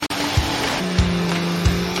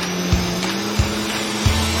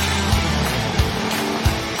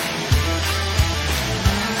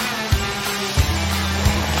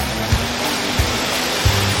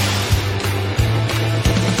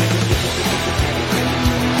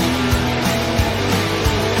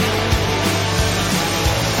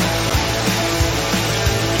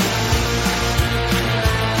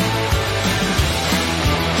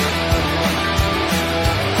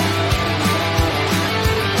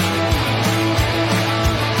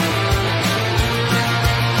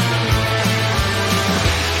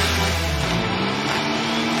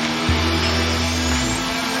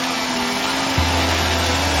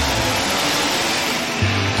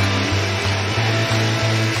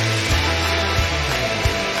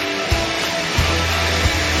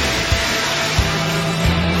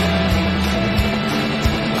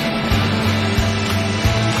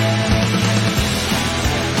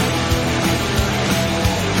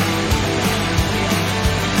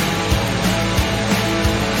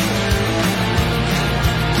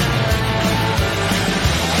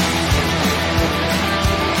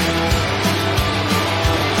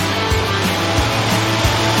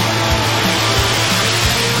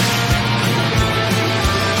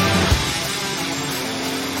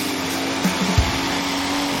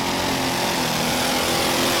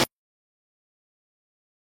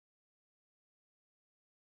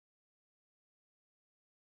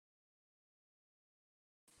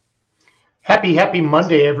Happy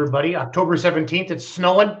Monday, everybody. October 17th. It's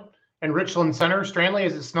snowing in Richland Center. Stranley,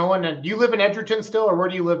 is it snowing? And do you live in Edgerton still, or where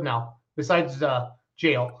do you live now, besides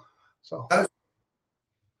jail? So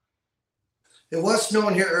It was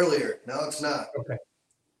snowing here earlier. Now it's not. okay,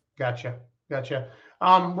 gotcha.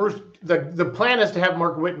 We're the plan is to have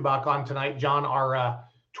Mark Wittenbach on tonight, John, our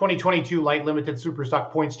 2022 light limited super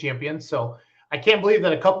stock points champion. So I can't believe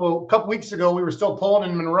that a couple weeks ago we were still pulling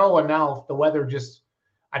in Monroe, and now the weather just.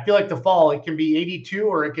 I feel like the fall it can be 82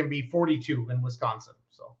 or it can be 42 in Wisconsin.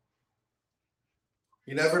 So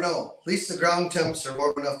you never know. At least the ground temps are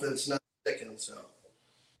warm enough that it's not sticking. So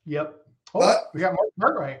yep. Oh, but we got Mark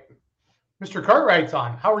Cartwright. Mr. Cartwright's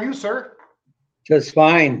on. How are you, sir? Just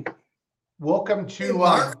fine. Welcome to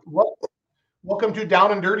welcome to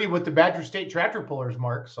Down and Dirty with the Badger State Tractor Pullers,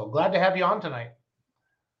 Mark. So glad to have you on tonight.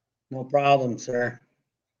 No problem, sir.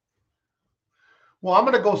 Well, I'm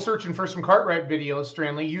going to go searching for some Cartwright videos,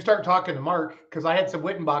 Stranley. You start talking to Mark because I had some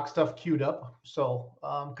Wittenbach stuff queued up. So,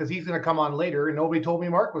 because he's going to come on later, and nobody told me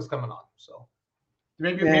Mark was coming on. So,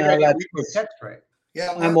 maybe I got to read text right.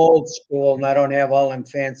 Yeah, I'm old school, and I don't have all them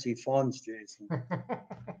fancy phones, Jason.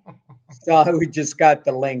 So we just got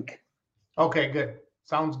the link. Okay, good.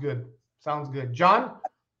 Sounds good. John,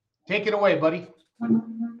 take it away, buddy.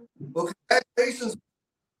 Well, congratulations.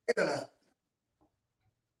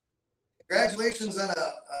 Congratulations on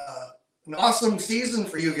an awesome season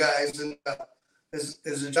for you guys, and is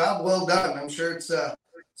a job well done. I'm sure it's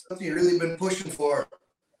something you've really been pushing for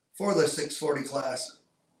the 640 class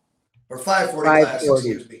or 540 class.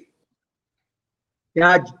 Excuse me.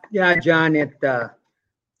 Yeah, John.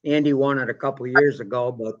 Andy won it a couple of years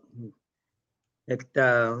ago, but it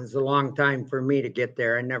was a long time for me to get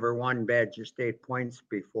there. I never won Badger State points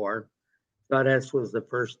before, so this was the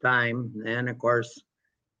first time, and of course,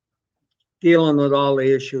 dealing with all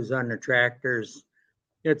the issues on the tractors,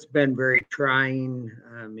 it's been very trying.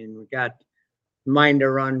 I mean, we got mine to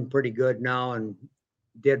run pretty good now and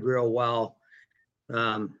did real well.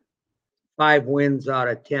 5 wins out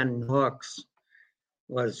of 10 hooks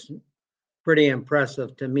was pretty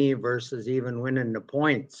impressive to me versus even winning the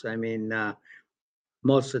points. I mean,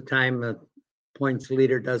 most of the time the points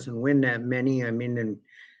leader doesn't win that many. I mean, and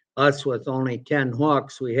us with only 10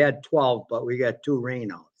 hooks, we had 12, but we got 2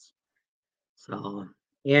 rainouts. So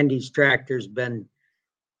Andy's tractor's been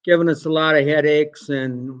giving us a lot of headaches,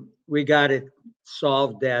 and we got it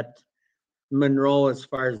solved at Monroe as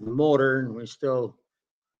far as the motor, and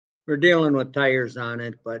we're dealing with tires on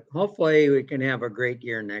it, but hopefully we can have a great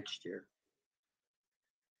year next year.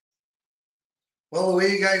 Well, the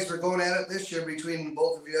way you guys were going at it this year between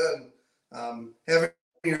both of you and having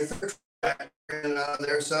your third tractor and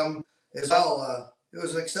there some as well, it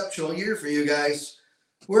was an exceptional year for you guys.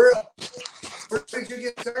 Where did you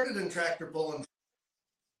get started in tractor pulling?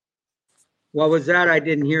 What was that? I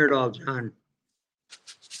didn't hear it all, John.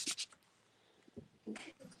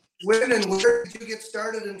 When and where did you get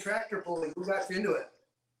started in tractor pulling? Who got you into it?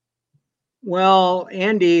 Well,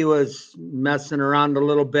 Andy was messing around a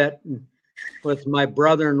little bit with my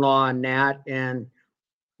brother-in-law on that, and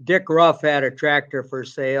Dick Ruff had a tractor for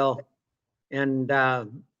sale, and I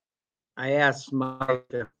asked Mike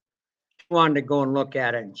if she wanted to go and look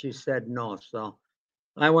at it, and she said no. So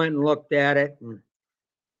I went and looked at it, and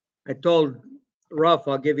I told Ruff,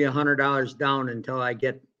 I'll give you $100 down until I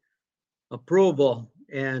get approval.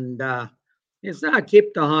 And he said, "I'll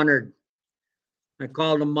keep the 100. I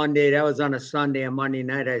called him Monday. That was on a Sunday. On Monday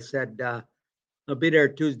night, I said, I'll be there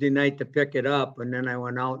Tuesday night to pick it up. And then I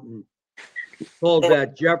went out and told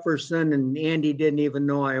Jefferson, and Andy didn't even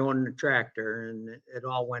know I owned the tractor. And it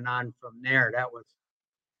all went on from there. That was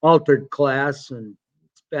altered class, and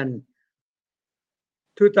it's been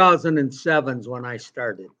 2007's when I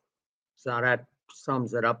started. So that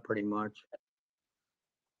sums it up pretty much.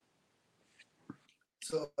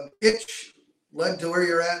 So itch led to where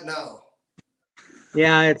you're at now.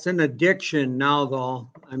 Yeah, it's an addiction now, though.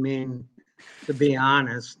 I mean, to be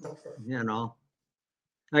honest, you know,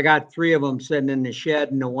 I got 3 of them sitting in the shed,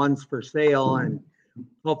 and the one's for sale, and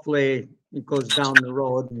hopefully it goes down the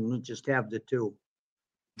road, and we just have the 2.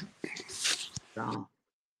 So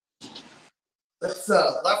that's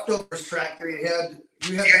leftovers tractor you had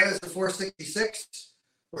that as a 466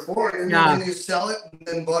 before, and then you sell it and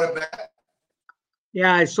then bought it back.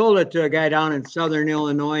 Yeah, I sold it to a guy down in Southern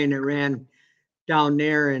Illinois, and it ran down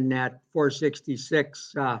there in that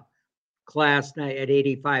 466 class at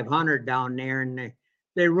 8,500 down there, and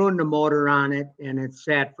they ruined the motor on it, and it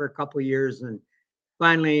sat for a couple of years, and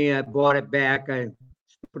finally I bought it back. I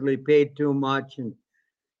stupidly paid too much and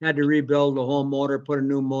had to rebuild the whole motor, put a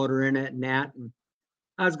new motor in it and that. And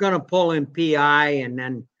I was going to pull in PI, and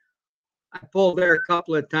then I pulled there a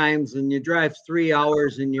couple of times and you drive 3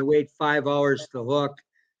 hours and you wait 5 hours to hook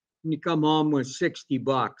and you come home with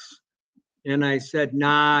 $60. And I said,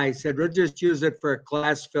 nah, I said, we'll just use it for a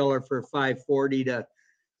class filler for 540 to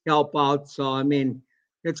help out. So, I mean,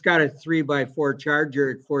 it's got a 3x4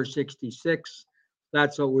 charger at 466.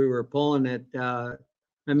 That's what we were pulling it. I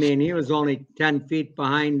mean, he was only 10 feet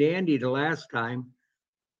behind Andy the last time,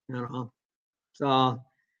 you know. So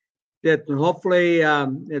that hopefully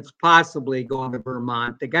it's possibly going to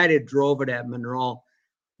Vermont. The guy that drove it at Monroe,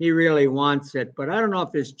 he really wants it, but I don't know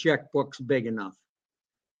if his checkbook's big enough.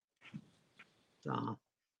 So,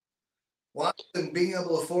 Wanting and being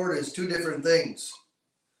able to afford is two different things.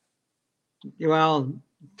 well,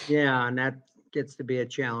 yeah, and that gets to be a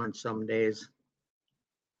challenge some days.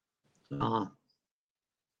 Who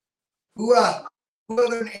other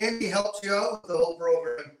than Andy helps you out with the whole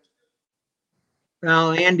program?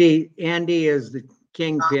 Well, Andy is the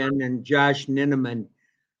kingpin, and Josh Ninneman,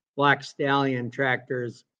 Black Stallion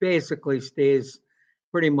Tractors, basically stays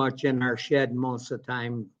pretty much in our shed most of the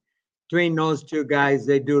time. Between those two guys,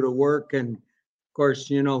 they do the work, and of course,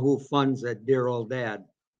 you know who funds it, dear old dad.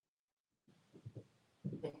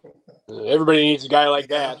 Everybody needs a guy like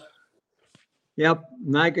that. Yep,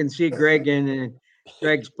 and I can see Greg and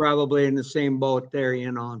Greg's probably in the same boat there,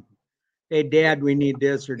 you know. Hey, Dad, we need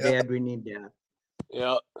this, or Yep. Dad, we need that.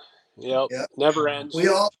 Yep. Yep. Yep. Never ends.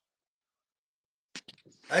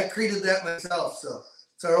 I created that myself, so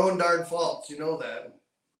it's our own darn fault. You know that.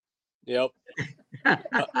 Yep.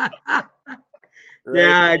 Right.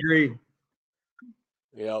 Yeah, I agree.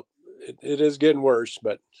 Yep. It is getting worse,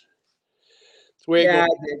 but it's the way it Yeah,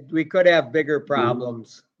 goes. we could have bigger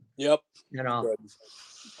problems, Yep. you know. Good.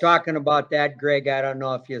 Talking about that, Greg, I don't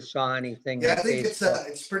know if you saw anything. Yeah, on I think Facebook.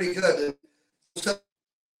 it's pretty good.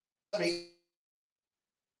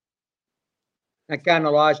 I kind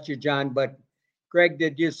of lost you, John, but Greg,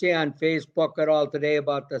 did you see on Facebook at all today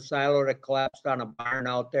about the silo that collapsed on a barn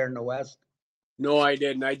out there in the west? No, I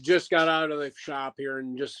didn't. I just got out of the shop here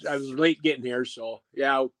and I was late getting here. So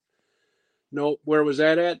yeah. No, where was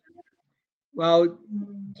that at? Well,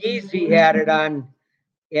 Geezy had it on,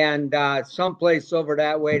 and someplace over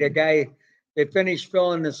that way, the guy, they finished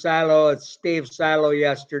filling the silo. It's Steve's silo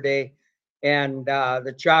yesterday, and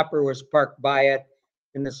the chopper was parked by it,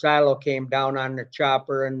 and the silo came down on the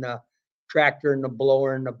chopper and the tractor and the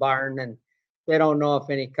blower in the barn, and they don't know if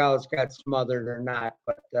any cows got smothered or not,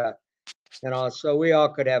 but you know, so we all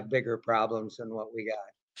could have bigger problems than what we got.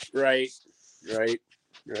 Right.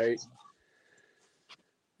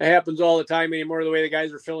 It happens all the time anymore. The way the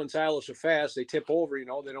guys are filling silos so fast, they tip over, you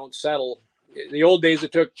know, they don't settle. In the old days,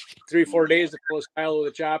 it took 3-4 days to fill a silo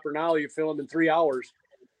with a chopper. Now you fill them in 3 hours.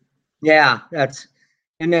 Yeah,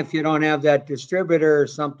 and if you don't have that distributor or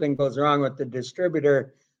something goes wrong with the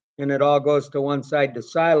distributor and it all goes to one side, the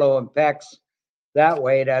silo and packs that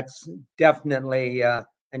way, that's definitely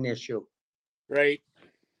an issue. Right.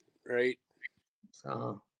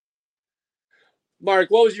 So, Mark,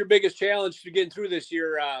 what was your biggest challenge to getting through this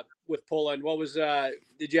year with pulling? What was,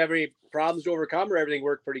 did you have any problems to overcome, or everything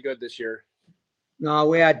worked pretty good this year? no,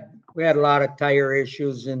 we had a lot of tire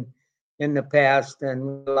issues in the past,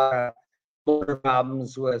 and a lot of motor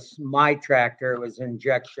problems with my tractor. It was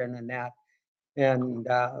injection and that. And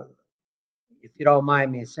if you don't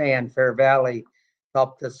mind me saying, Fair Valley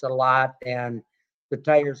helped us a lot, and the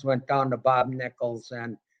tires went down to Bob Nichols,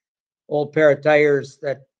 and old pair of tires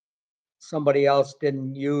that somebody else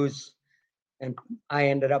didn't use, and I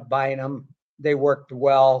ended up buying them. They worked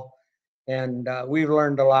well, and we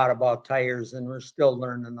learned a lot about tires, and we're still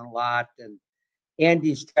learning a lot. And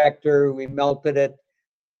Andy's tractor, we melted it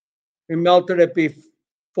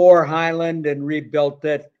before Highland and rebuilt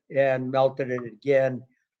it and melted it again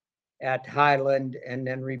at Highland, and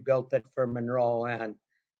then rebuilt it for Monroe, and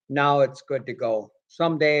now it's good to go.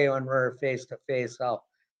 Someday when we're face to face, I'll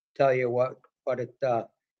tell you what it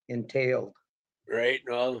entailed. Right.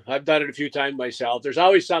 Well, I've done it a few times myself. There's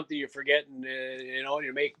always something you forget, and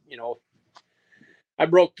I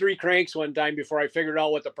broke 3 cranks one time before I figured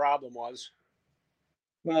out what the problem was.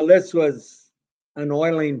 Well, this was an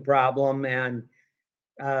oiling problem, and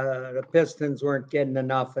the pistons weren't getting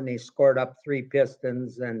enough, and he scored up 3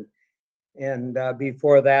 pistons, and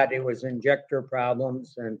before that it was injector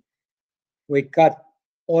problems, and we cut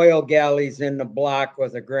oil galleys in the block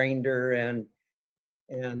with a grinder and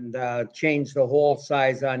changed the hole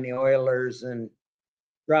size on the oilers and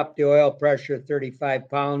dropped the oil pressure 35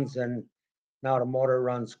 pounds, and now the motor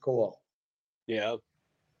runs cool. Yeah.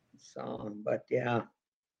 So, but yeah.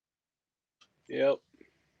 Yep.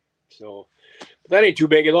 So That ain't too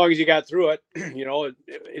big as long as you got through it.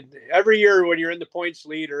 Every year when you're in the points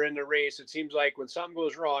lead or in the race, it seems like when something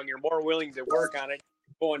goes wrong, you're more willing to work on it,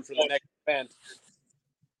 going for the next event.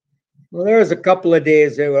 Well, there was a couple of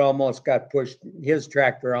days that almost got pushed. His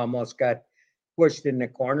tractor almost got pushed in the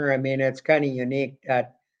corner. I mean, it's kind of unique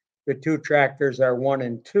that the two tractors are 1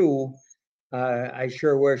 and 2. I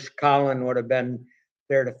sure wish Colin would have been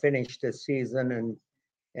there to finish the season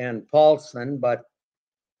and Paulson, but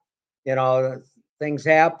things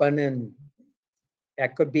happen, and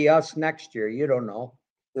that could be us next year. You don't know.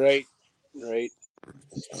 Right.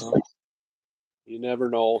 So, You never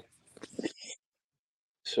know.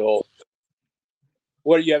 So,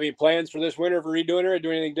 what do you have any plans for this winter for redoing it or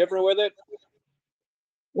doing anything different with it?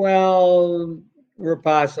 well, we're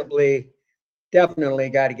definitely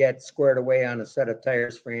got to get squared away on a set of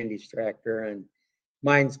tires for Andy's tractor, and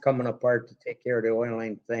mine's coming apart to take care of the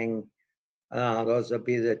oiling thing. Those will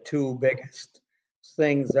be the two biggest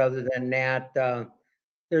things. Other than that,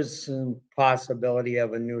 there's some possibility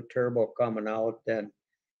of a new turbo coming out. And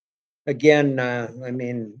again, I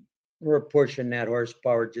mean, we're pushing that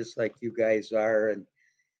horsepower just like you guys are, and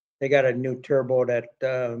they got a new turbo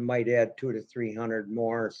that might add 200 to 300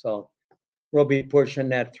 more. So we'll be pushing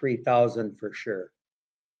that 3,000 for sure.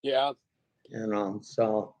 Yeah.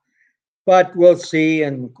 So, but we'll see.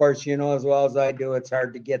 And of course, as well as I do, it's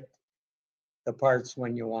hard to get the parts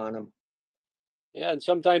when you want them. Yeah, and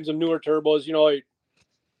sometimes the newer turbos, you want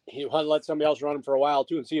to let somebody else run them for a while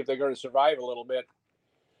too and see if they're going to survive a little bit.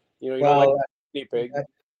 You don't like guinea pig.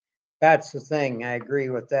 That's the thing. I agree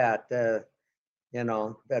with that.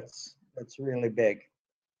 That's really big.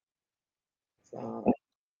 So,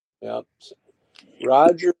 yeah.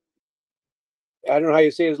 Roger, I don't know how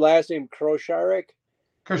you say his last name, Kosharik.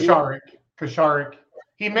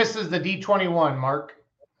 He misses the D21, Mark.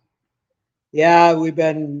 Yeah, we've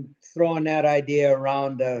been throwing that idea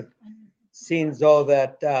around. Seems though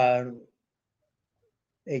that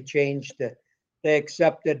they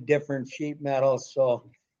accepted different sheet metal. So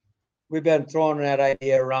we've been throwing that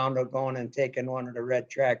idea around of going and taking one of the red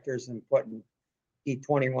tractors and putting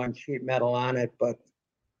D21 sheet metal on it. But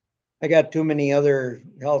I got too many other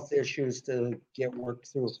health issues to get worked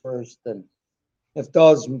through first. And if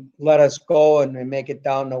those let us go and we make it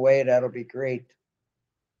down the way, that'll be great.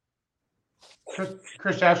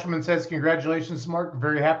 Chris Asherman says, congratulations, Mark.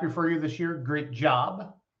 Very happy for you this year. Great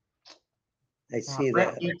job. I see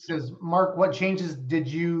Brett that. Geek says, Mark, what changes did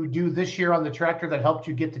you do this year on the tractor that helped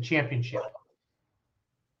you get the championship?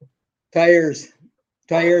 Tires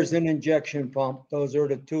and injection pump. Those are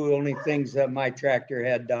the two only things that my tractor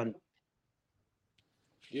had done.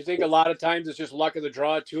 Do you think a lot of times it's just luck of the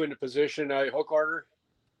draw too in the position hook order?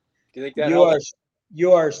 Do you think that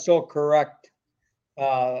you are so correct.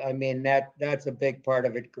 I mean, that's a big part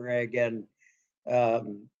of it, Greg. And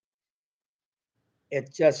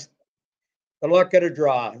it's just the luck of the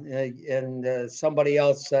draw. And somebody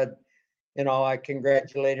else said, I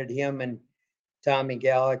congratulated him and Tommy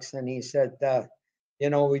Galax, and he said,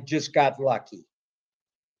 we just got lucky.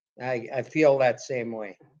 I feel that same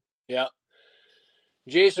way. Yeah.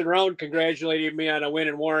 Jason Round congratulated me on a win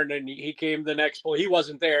in Warren, and he came the next poll. He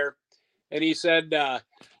wasn't there, and he said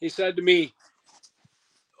to me,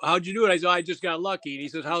 "How'd you do it?" I said, "I just got lucky." And he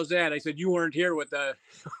says, "How's that?" I said, "You weren't here with the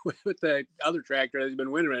with the other tractor that he's been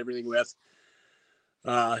winning everything with."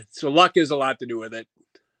 So luck is a lot to do with it.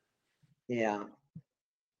 Yeah.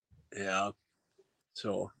 Yeah.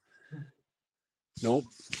 So, nope.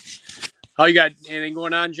 How you got anything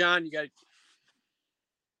going on, John? You got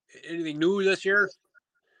anything new this year?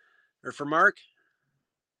 Or for Mark?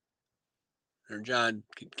 Or John,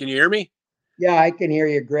 can you hear me? Yeah, I can hear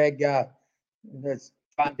you, Greg. That's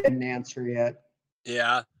John didn't answer yet.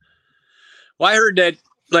 Yeah. Well, I heard that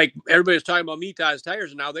like everybody was talking about Mitas tires,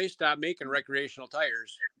 and now they stopped making recreational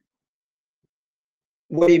tires.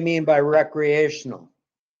 What do you mean by recreational?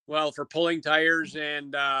 Well, for pulling tires,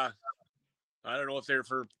 and I don't know if they're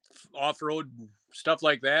for off-road stuff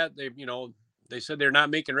like that. They said they're not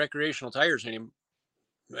making recreational tires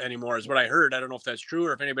anymore is what I heard. I don't know if that's true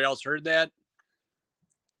or if anybody else heard that.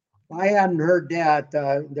 I hadn't heard that.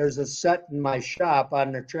 There's a set in my shop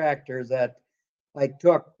on the tractor that I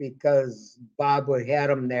took because Bob had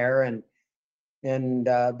them there, and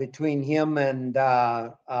between him and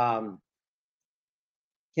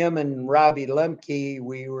Robbie Lemke,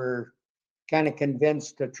 we were kind of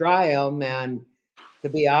convinced to try them. And to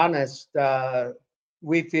be honest,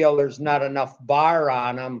 we feel there's not enough bar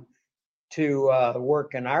on them to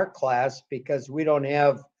work in our class because we don't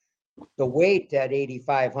have the weight at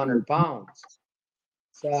 8,500 pounds.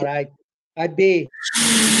 So I'd be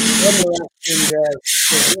interested to hear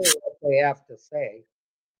what they have to say.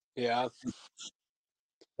 Yeah.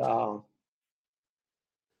 So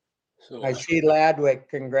So I see Ladwick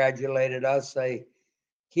congratulated us.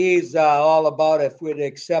 He's all about if we would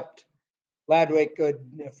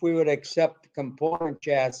accept component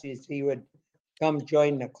chassis, he would come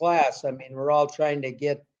join the class. I mean, we're all trying to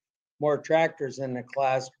get more tractors in the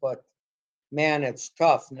class, but man, it's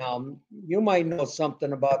tough. Now, you might know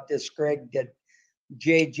something about this, Greg. Did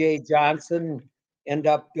JJ Johnson end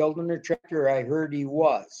up building a tractor? I heard he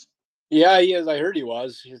was. yeah, he is. I heard he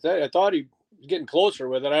was. I thought he was getting closer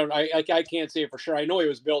with it. I can't say for sure. I know he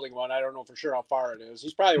was building one. I don't know for sure how far it is.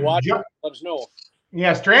 He's probably watching. Let us know.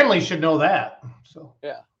 Yeah, Stranley should know that. So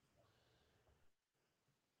Yeah.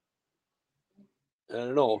 I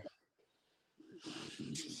don't know.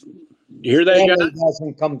 You hear that, Stanley John?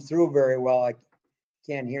 doesn't come through very well. I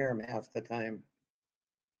can't hear him half the time.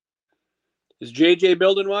 Is JJ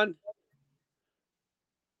building one?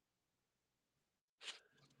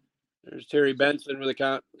 There's Terry Benson with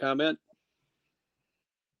a comment.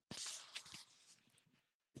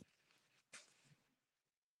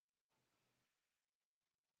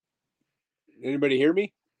 Anybody hear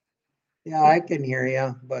me? Yeah, I can hear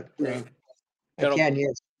you, but Yeah. I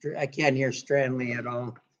can't hear Stranley at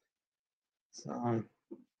all.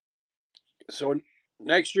 So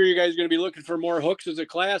next year, you guys are going to be looking for more hooks as a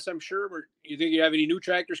class, I'm sure. You think you have any new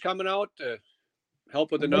tractors coming out to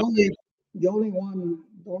help with the numbers? The only one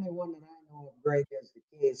that I know of, Greg, is the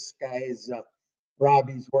case guy is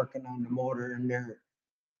Robbie's working on the motor, and they're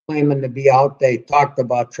claiming to be out. They talked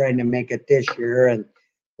about trying to make it this year, and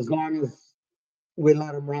as long as we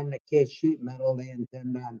let them run the case sheet metal, they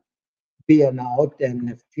intend on being out. And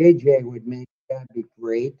if JJ would make it, that'd be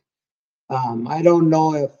great. I don't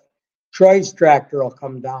know if Troy's tractor will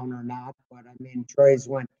come down or not, but I mean, Troy's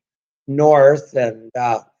went north and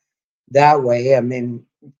that way. I mean,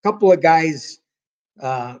 a couple of guys,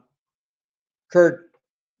 Kurt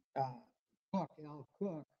Cook,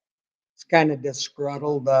 is kind of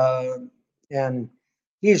disgruntled, and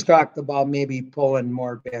he's talked about maybe pulling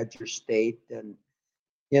more Badger State. And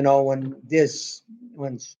you know, when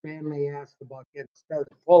Stanley asked about getting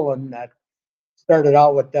started pulling, that started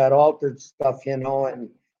out with that altered stuff, you know, and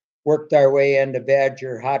worked our way into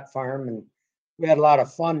Badger Hot Farm, and we had a lot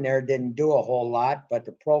of fun there. Didn't do a whole lot, but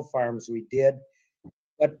the pro farms we did.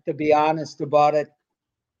 But to be honest about it,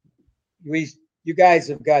 you guys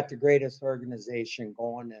have got the greatest organization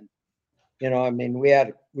going, and you know, I mean, we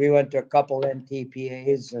went to a couple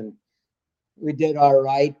NTPAs and we did all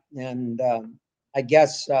right. And I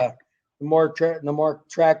guess the more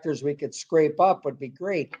tractors we could scrape up would be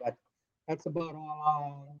great. But that's about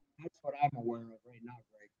all. That's what I'm aware of right now,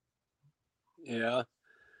 Greg. Yeah.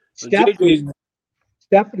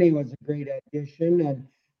 Stephanie was a great addition and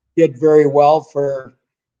did very well for,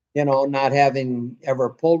 you know, not having ever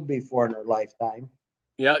pulled before in her lifetime.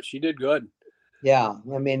 Yeah, she did good. Yeah,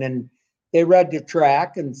 I mean, and they read the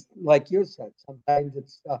track, and like you said, sometimes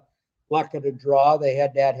it's luck of the draw. They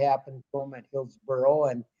had that happen to them at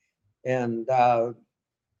Hillsboro, and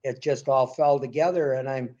it just all fell together. And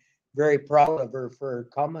I'm very proud of her for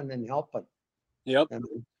coming and helping. Yep. And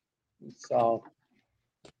so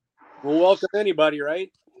we'll welcome anybody, right?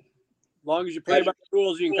 As long as you play by the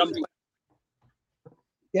rules, you can come.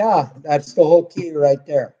 Yeah, that's the whole key right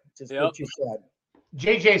there. Just what you said.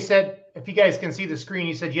 JJ said, if you guys can see the screen,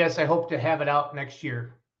 he said, yes, I hope to have it out next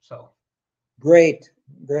year. So great.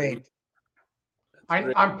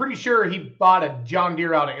 I'm pretty sure he bought a John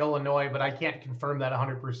Deere out of Illinois, but I can't confirm that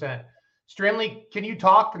 100%. Stranley, can you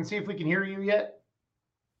talk and see if we can hear you yet?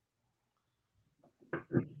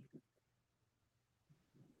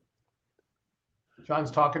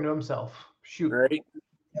 John's talking to himself. Shoot. Right.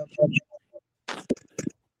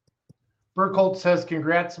 Burkholt says,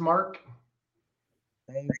 congrats, Mark.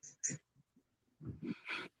 Thanks.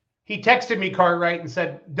 He texted me, Cartwright, and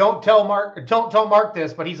said, don't tell Mark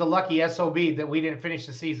this, but he's a lucky SOB that we didn't finish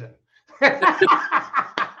the season.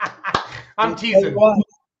 I'm teasing.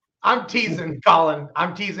 I'm teasing Colin.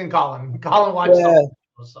 Colin watched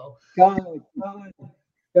so. Colin,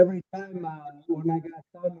 every time when I got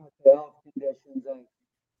done with the health conditions, I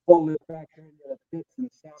pulled the tractor into the pits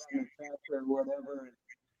and sat on the tractor or whatever,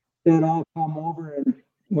 and they'd all come over, and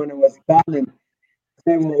when it was done, and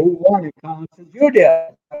say, well, who won? And Colin says, you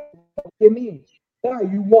did. What do you mean? Yeah,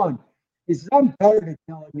 you won. He says, I'm tired of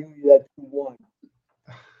telling you that you won.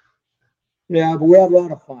 Yeah, but we had a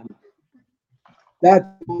lot of fun. That's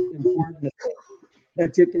most important,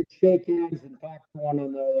 that you can shake hands and talk to one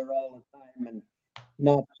another all the time, and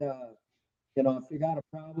not, you know, if you got a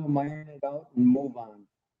problem, iron it out and move on.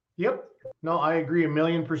 Yep. No, I agree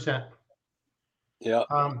 1,000,000%. Yeah.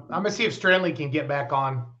 I'm gonna see if Stranley can get back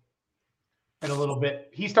on in a little bit.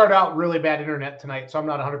 He started out really bad internet tonight, so I'm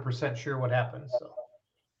not 100% sure what happened. So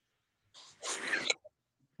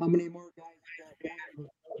How many more guys got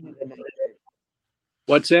tonight?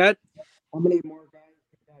 What's that? How many more guys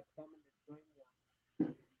got coming to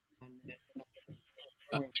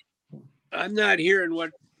join you? I'm not hearing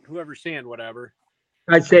what whoever's saying whatever.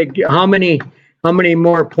 I say, how many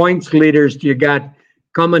more points leaders do you got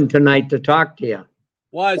coming tonight to talk to you?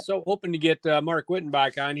 Well, I was so hoping to get Mark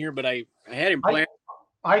Wittenbach on here, but I had him planned.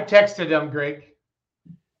 I texted him, Greg.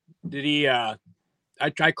 Did he?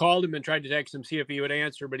 I called him and tried to text him, see if he would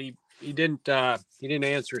answer, but he didn't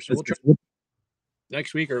answer. So we'll try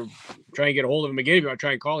next week or try and get a hold of him again. If you want to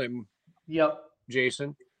try and call him, Yep.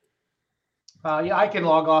 Jason. Yeah, I can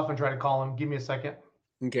log off and try to call him. Give me a second.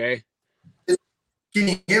 Okay. Can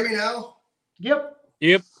you hear me now? Yep.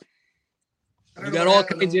 Yep. I don't You know got what all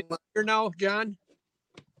happened kinds to of input here now, John?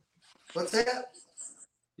 What's that?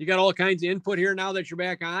 You got all kinds of input here now that you're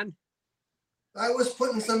back on? I was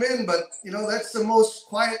putting some in, but that's the most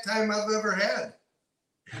quiet time I've ever had.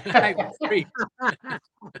 I agree.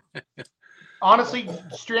 Honestly,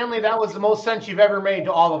 Stranley, that was the most sense you've ever made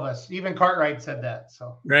to all of us. Even Cartwright said that.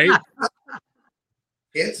 So Right?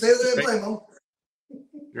 Can't say that I blame them.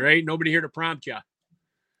 Right? Nobody here to prompt you.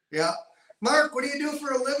 Yeah. Mark, what do you do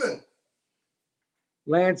for a living?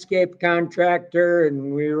 Landscape contractor,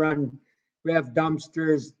 and we have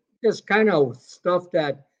dumpsters, just kind of stuff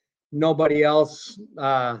that nobody else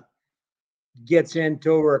gets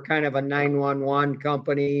into. We're kind of a 911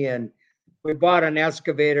 company, and we bought an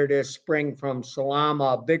excavator this spring from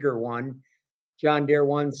Salama, a bigger one, John Deere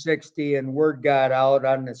 160, and word got out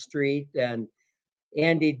on the street, and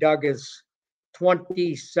Andy dug his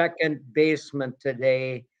 22nd basement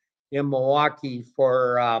today in Milwaukee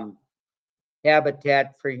for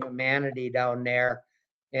Habitat for Humanity down there.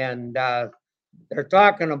 And they're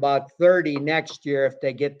talking about 30 next year if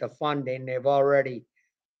they get the funding. They've already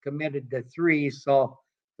committed to 3. So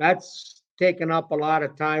that's taken up a lot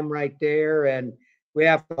of time right there. And we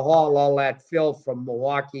have to haul all that fill from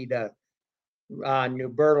Milwaukee to New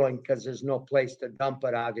Berlin because there's no place to dump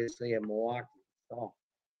it, obviously, in Milwaukee. So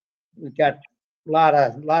we've got a lot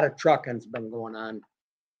of trucking's been going on.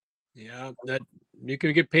 Yeah, that you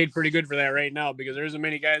can get paid pretty good for that right now because there isn't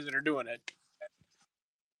many guys that are doing it.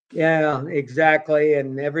 Yeah, exactly.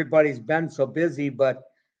 And everybody's been so busy, but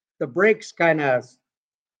the breaks kind of,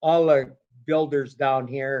 all the builders down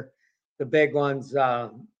here, the big ones,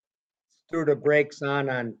 threw the brakes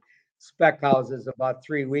on spec houses about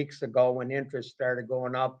 3 weeks ago when interest started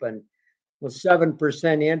going up, and with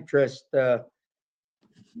 7% interest,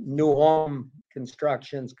 new home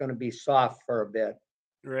construction is going to be soft for a bit.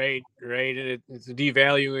 Right. And it's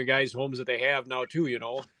devaluing the guys' homes that they have now too,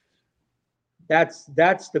 That's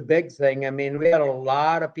the big thing. I mean, we had a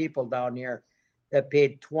lot of people down here that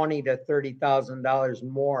paid $20,000 to $30,000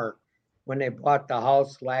 more when they bought the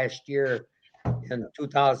house last year in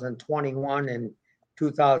 2021 and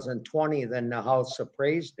 2020 than the house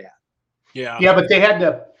appraised at. Yeah. yeah, but they had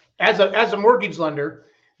to, as a mortgage lender,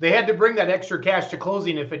 they had to bring that extra cash to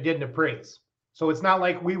closing if it didn't appraise. So it's not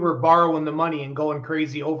like we were borrowing the money and going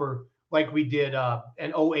crazy over like we did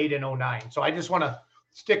in 08 and 09. So I just want to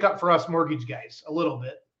stick up for us mortgage guys a little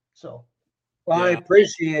bit. So, Well, I Yeah.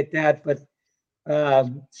 appreciate that, but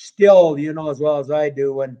still, as well as I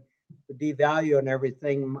do, when the devalue and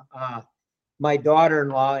everything, my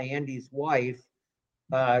daughter-in-law, Andy's wife,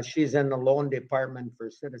 she's in the loan department for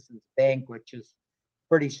Citizens Bank, which is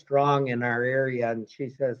pretty strong in our area. And she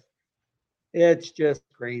says, it's just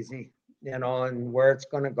crazy, and where it's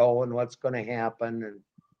going to go and what's going to happen and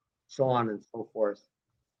so on and so forth.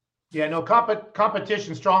 yeah, no,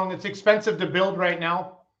 competition strong. It's expensive to build right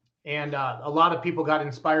now. And a lot of people got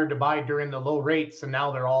inspired to buy during the low rates. And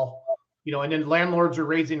now they're all, and then landlords are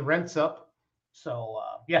raising rents up. So,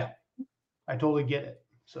 yeah, I totally get it.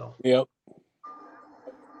 So, Yep.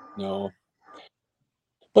 No.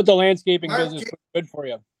 But the landscaping Mark, business is good for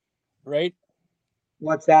you, right?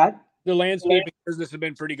 What's that? The landscaping business has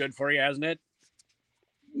been pretty good for you, hasn't it?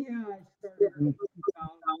 Yeah, I started in 2000.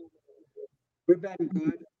 We've been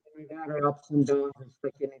good. We've had our ups and downs, just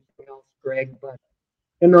like anything else, Greg, but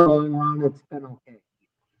in the long run, it's been okay.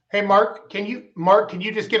 hey, Mark, can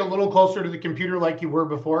you just get a little closer to the computer like you were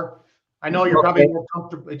before? I know you're probably more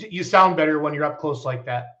comfortable. You sound better when you're up close like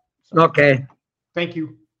that. So, Okay. thank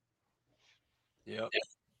you. Yep.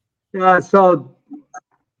 So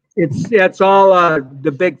it's all,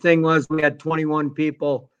 the big thing was we had 21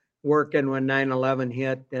 people working when 9/11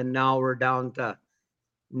 hit, and now we're down to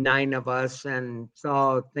 9 of us. And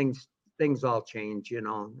so things all change,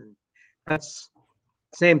 and that's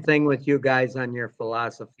same thing with you guys on your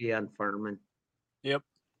philosophy on farming.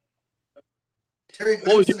 Terry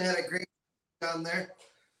Oh, Benson had a great down there.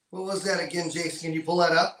 What was that again, Jason? Can you pull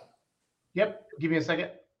that up? Yep. Give me a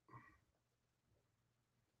second.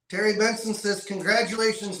 Terry Benson says,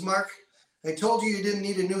 "Congratulations, Mark. I told you didn't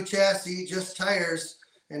need a new chassis, just tires,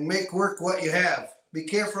 and make work what you have. Be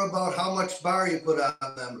careful about how much bar you put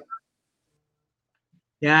on them."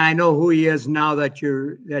 Yeah, I know who he is now that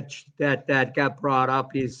that got brought up.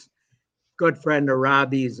 He's a good friend of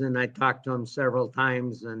Robbie's, and I talked to him several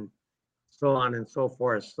times and so on and so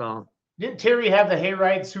forth. So Didn't Terry have the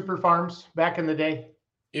Hayride Super Farms back in the day?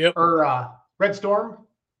 Yep. Or Red Storm?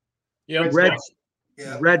 Yep. Red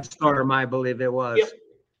Yeah. Red Storm, I believe it was.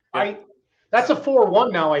 Yep. That's a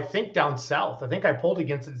 4-1 now, I think, down south. I think I pulled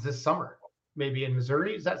against it this summer, maybe in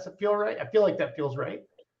Missouri. Does that feel right? I feel like that feels right.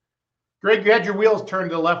 Greg, you had your wheels turned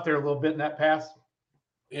to the left there a little bit in that pass.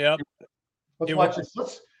 Yep. Let's It watch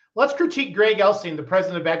this. Let's critique Greg Elsing, the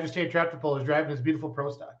president of Badger State Tractor Pullers, driving his beautiful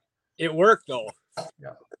Pro Stock. It worked though. Go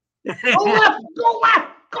left, go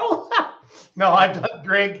left, go left. No, I've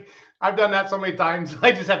done that so many times.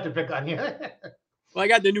 I just have to pick on you. Well, I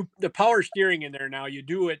got the power steering in there now. You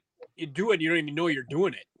do it. You don't even know you're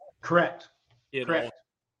doing it. Correct. You know. Correct.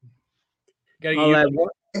 Gotta Well,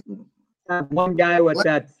 get that one guy with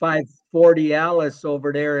that 540 Alice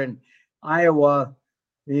over there in Iowa,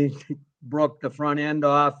 he broke the front end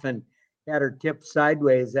off and had her tip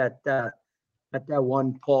sideways at that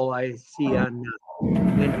one pole I see on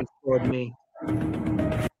Henry showed me.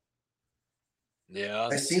 Yeah.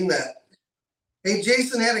 I seen that. Hey,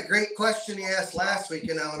 Jason had a great question he asked last week,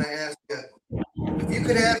 and I want to ask you. If you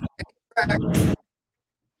could have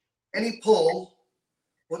any pull,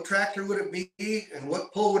 what tractor would it be and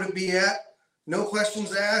what pull would it be at? No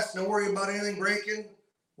questions asked, no worry about anything breaking.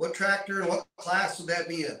 What tractor and what class would that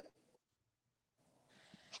be in?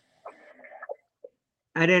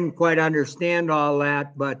 I didn't quite understand all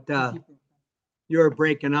that, but you were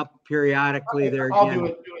breaking up periodically there I'll again. do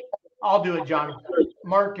it. I'll do it, John.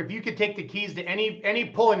 Mark, if you could take the keys to any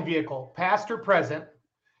pulling vehicle, past or present,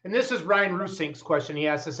 and this is Ryan Rusink's question. He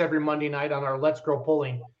asks us every Monday night on our Let's Grow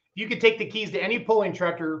Pulling. If you could take the keys to any pulling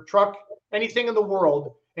tractor, truck, anything in the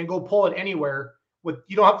world, and go pull it anywhere,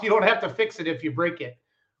 you don't have to fix it if you break it.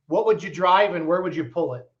 What would you drive and where would you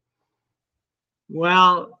pull it?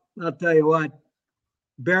 Well, I'll tell you what,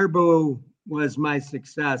 Baraboo was my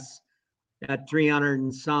success at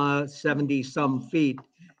 370 some feet.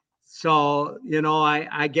 So,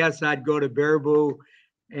 I guess I'd go to Baraboo,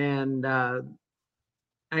 and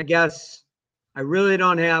I guess I really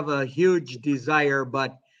don't have a huge desire,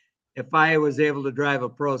 but if I was able to drive a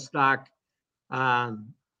Pro Stock,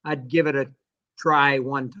 I'd give it a try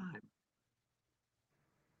one time.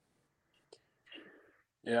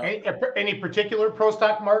 Yeah. Any particular Pro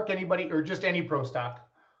Stock, Mark? Anybody, or just any Pro Stock?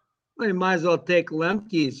 Well, you might as well take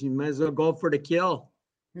Lemke's. You might as well go for the kill.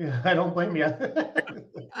 Yeah, I don't blame you.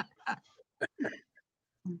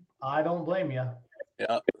 I don't blame you.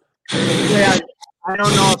 Yeah. Yeah, I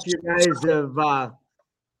don't know if you guys have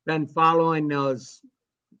been following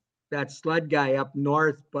that sled guy up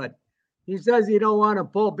north, but he says he don't want to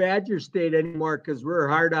pull Badger State anymore because we're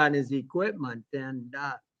hard on his equipment. And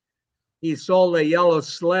he sold a yellow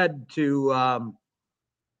sled to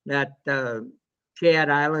that Chad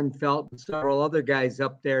Islandfelt and several other guys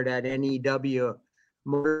up there, that NEW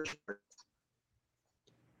motor.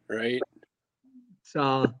 Right.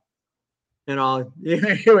 So, he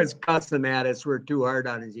was cussing at us. We're too hard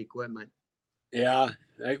on his equipment. Yeah.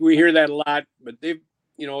 We hear that a lot, but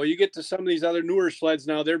you get to some of these other newer sleds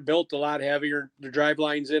now, they're built a lot heavier. The drive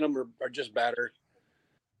lines in them are just better.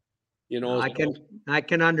 I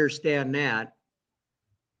can understand that.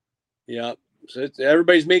 Yeah. So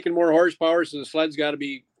everybody's making more horsepower, so the sleds got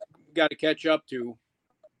to catch up to.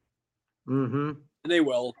 Mm-hmm. And they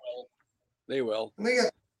will. They will. And they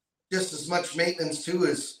got just as much maintenance too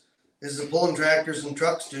as the pulling tractors and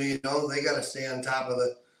trucks do. They got to stay on top of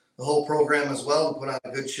the whole program as well and put on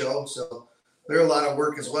a good show. So they're a lot of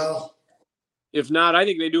work as well. If not, I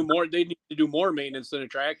think they do more. They need to do more maintenance than a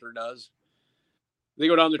tractor does. They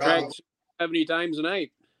go down the track 70 times a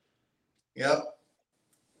night. Yep.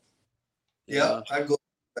 Yeah, I'd go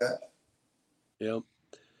with that. Yep.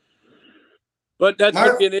 But that's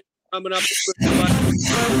Mark, going to be coming up.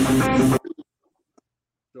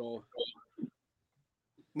 So,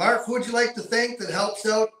 Mark, who would you like to thank that helps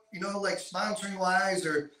out, like sponsoring wise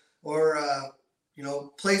or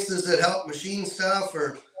places that help machine stuff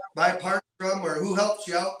or buy parts from, or who helps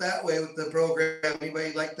you out that way with the program? Anybody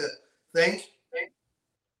you'd like to thank?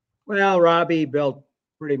 Well, Robbie built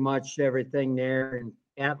pretty much everything there, and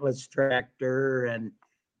Atlas Tractor, and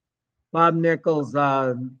Bob Nichols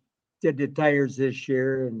did the tires this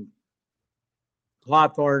year, and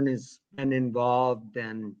Hawthorne has been involved.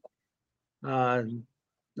 And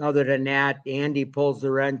other than that, Andy pulls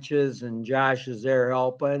the wrenches, and Josh is there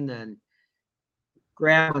helping. And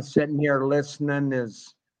Grandma's sitting here listening,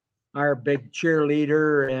 is our big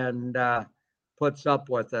cheerleader, and puts up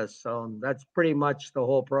with us. So that's pretty much the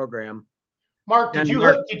whole program. Mark, And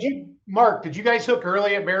Mark- did you guys hook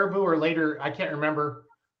early at Baraboo or later? I can't remember.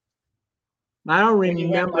 I don't When you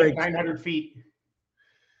went remember. like 900 feet.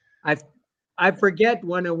 I forget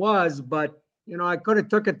when it was, but I could have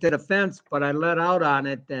took it to the fence, but I let out on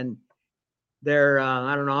it, and there,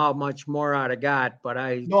 I don't know how much more I'd have got, but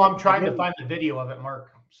No, I'm trying to find the video of it,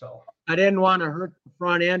 Mark. So I didn't want to hurt the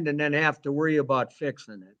front end and then have to worry about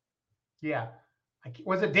fixing it. yeah,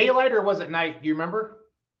 was it daylight or was it night? Do you remember?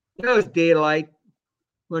 It was daylight.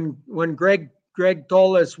 When Greg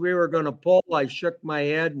told us we were going to pull, I shook my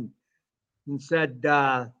head and said,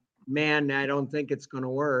 man, I don't think it's going to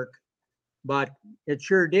work. But it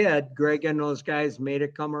sure did. Greg and those guys made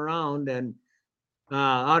it come around. And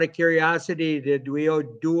out of curiosity, did we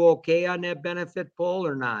do okay on that benefit pull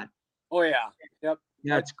or not? Oh yeah. Yep.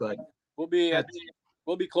 That's good. We'll be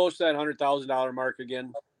close to that $100,000 mark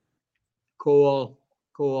again. Cool.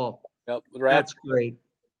 Yep. That's great.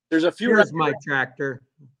 There's a few. Here's my tractor.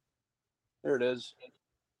 There it is.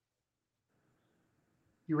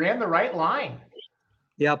 You ran the right line.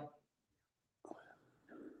 Yep.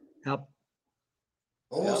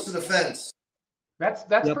 Almost to the fence. That's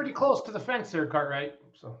Yep. pretty close to the fence there, Cartwright.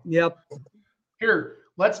 So Yep. here,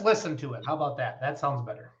 let's listen to it. How about that? That sounds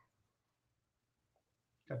better.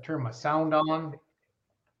 Got to turn my sound on.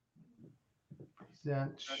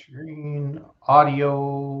 Present screen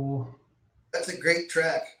audio. That's a great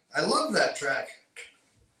track. I love that track.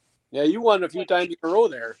 Yeah, you won a few times in a row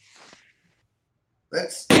there.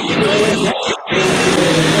 That's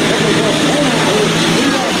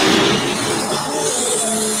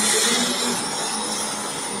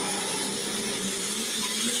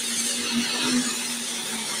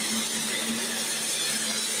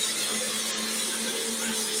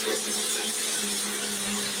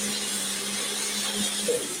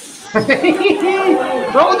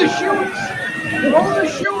Throw the shoots.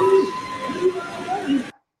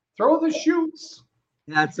 Throw the shoots.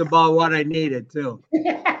 That's about what I needed too.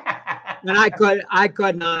 And I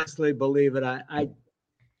couldn't honestly believe it.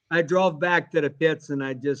 I drove back to the pits and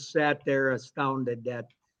I just sat there astounded that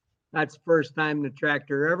that's the first time the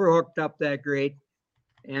tractor ever hooked up that great.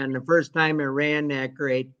 And the first time it ran that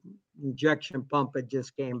great, injection pump, it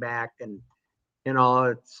just came back, and it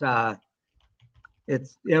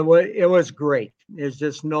was great. There's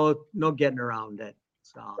just no getting around it.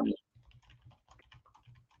 So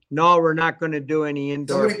no, we're not going to do any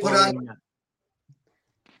indoor. Somebody put on-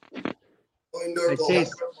 pulling. indoor I goal. say,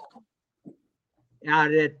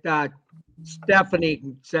 Stephanie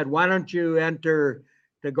said, why don't you enter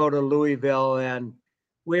to go to Louisville? And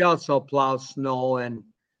we also plow snow, and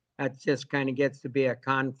that just kind of gets to be a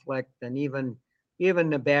conflict. And even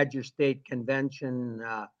the Badger State Convention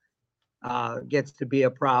gets to be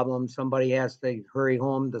a problem. Somebody has to hurry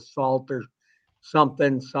home to salt or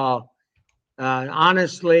something. So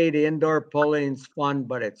honestly, the indoor pulling's fun,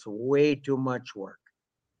 but it's way too much work.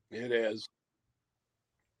 It is.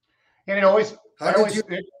 And it always, How did you?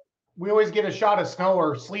 we always get a shot of snow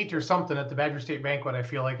or sleet or something at the Badger State Banquet, I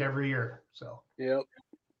feel like every year. So Yep.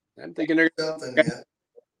 I'm thinking they're Something, yeah.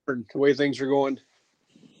 the way things are going.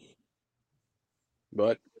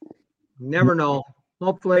 But Never know.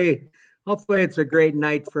 Hopefully it's a great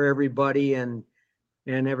night for everybody, and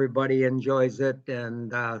everybody enjoys it,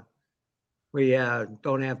 and we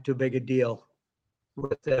don't have too big a deal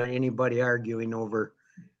with anybody arguing over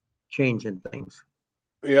changing things.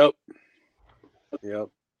 yep.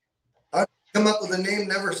 Come up with a name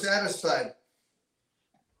Never Satisfied.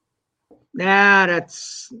 Nah,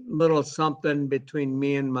 that's a little something between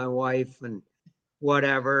me and my wife and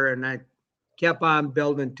whatever. And I kept on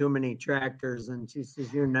building too many tractors, and she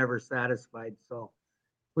says, you're never satisfied. So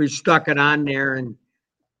we stuck it on there, and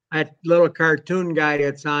that little cartoon guy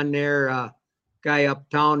that's on there, guy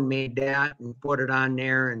uptown made that and put it on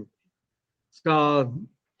there. And so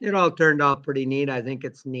it all turned out pretty neat. I think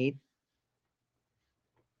it's neat.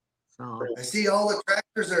 So I see all the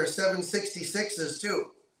tractors are 766s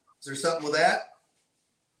too. Is there something with that?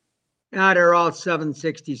 yeah, they're all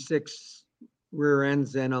 766 rear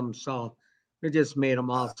ends in them. So we just made them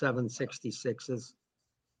all 766s.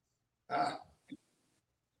 Ah.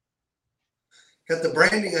 Got the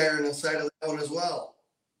branding iron inside of that one as well.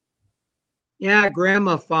 Yeah,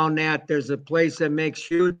 Grandma found that there's a place that makes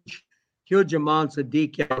huge huge amounts of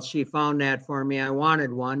decals. She found that for me. I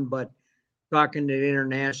wanted one, but talking to the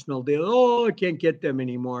international deal, oh, I can't get them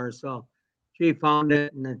anymore. So she found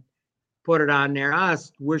it and then put it on there. I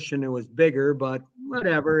was wishing it was bigger, but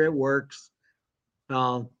whatever, it works.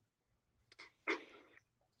 So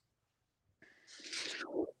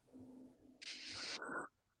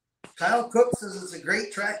Kyle Cook says it's a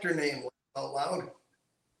great tractor name out loud.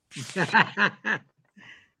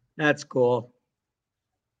 that's cool.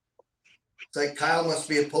 It's like Kyle must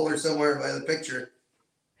be a puller somewhere by the picture.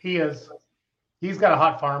 He is. He's got a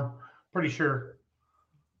hot farm, pretty sure.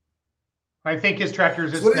 I think his tractor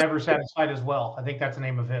is What is- Never Satisfied as well. I think that's the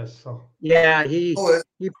name of his. So Yeah, he Oh,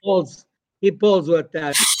 pulls with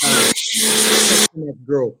that Kesenick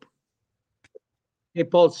group. He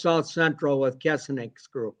pulled South Central with Kesenick's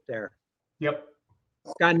group there. yep.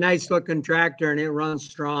 Got a nice looking tractor and it runs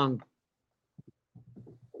strong.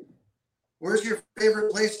 where's your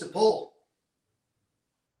favorite place to pull?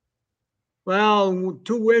 Well,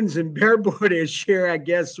 2 wins in Baraboo this year. I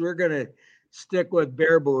guess we're gonna stick with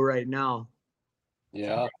Baraboo right now.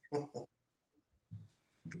 Yeah. And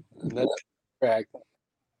that's correct.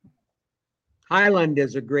 Highland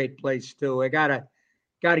is a great place too. I gotta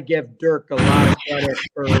give Dirk a lot of credit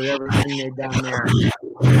for everything they've done there.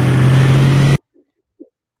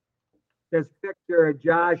 This picture of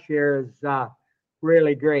Josh here is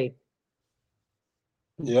really great.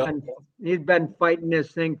 Yeah. And he's been fighting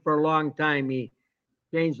this thing for a long time. He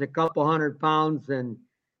changed a couple 100 pounds and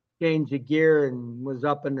changed the gear and was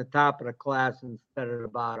up in the top of the class instead of the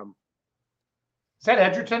bottom. Is that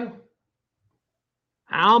Edgerton?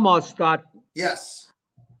 I almost thought, Yes.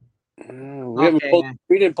 We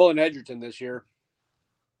didn't pull an Edgerton this year.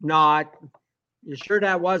 no, you sure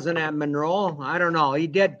that wasn't at Monroe? I don't know. He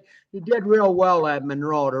did real well at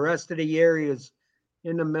Monroe. The rest of the year he was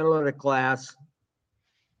in the middle of the class.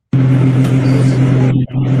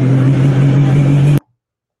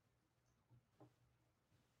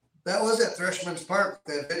 That was at Threshman's Park,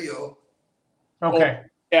 that video. Okay.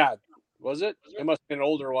 Yeah. Was it? It must have been an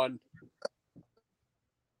older one.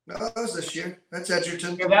 No, that was this year. That's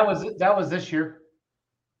Edgerton. Yeah, that was this year.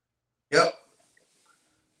 Yep.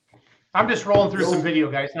 I'm just rolling through some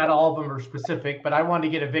video, guys. Not all of them are specific, but I wanted to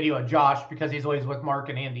get a video of Josh because he's always with Mark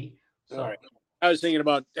and Andy. So All right. I was thinking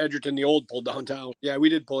about Edgerton, the old pull downtown. Yeah, we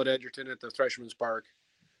did pull at Edgerton at the Threshman's Park.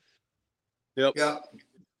 Yep. Yep.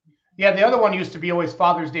 yeah, the other one used to be always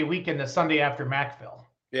Father's Day weekend, the Sunday after Macville.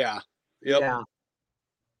 Yeah. Yep. Yeah.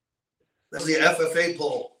 That's the FFA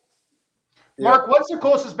pull. Yep. Mark, what's the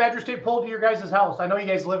closest Badger State pole to your guys' house? I know you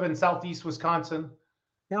guys live in southeast Wisconsin.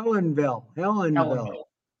 Helenville. Ellenville.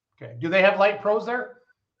 Okay. Do they have light pros there?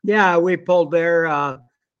 Yeah, we pulled there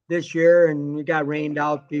this year and we got rained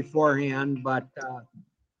out beforehand, but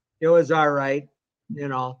it was all right, you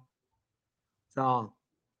know. So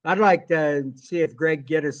I'd like to see if Greg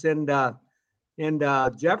get us into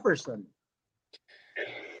Jefferson.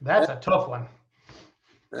 That's a tough one.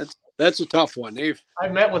 That's a tough one.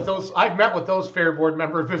 I've met with those fair board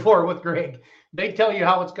members before with Greg. They tell you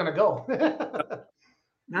how it's going to go.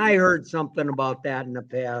 I heard something about that in the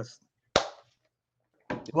past.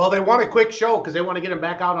 Well, they want a quick show because they want to get them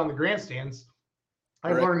back out on the grandstands.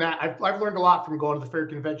 I've Right. learned that. I've learned a lot from going to the fair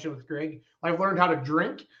convention with Greg. I've learned how to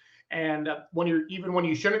drink, and when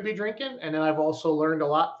you shouldn't be drinking, and then I've also learned a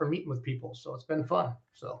lot from meeting with people. So it's been fun.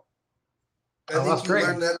 So I Oh, that's think you great.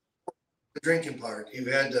 learned that the drinking part. You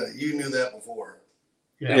knew that before.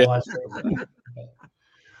 yeah. Well, that's-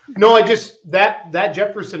 no, that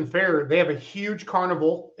Jefferson Fair. They have a huge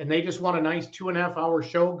carnival, and they just want a nice 2.5 hour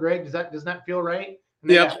show. Greg, does that feel right? And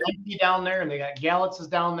they Yep. got Empty down there, and they got Gallitz is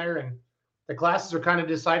down there, and the classes are kind of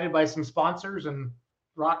decided by some sponsors and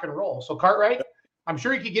rock and roll. So Cartwright, I'm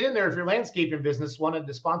sure you could get in there if your landscaping business wanted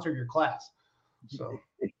to sponsor your class. So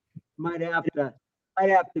Might have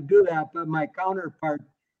to do that, but my counterpart,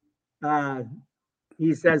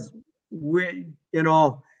 he says we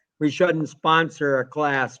shouldn't sponsor a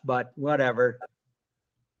class, but whatever.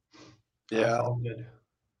 It's Yeah. all good.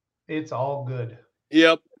 It's all good.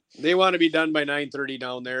 Yep. They want to be done by 9:30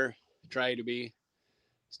 down there. Try to be.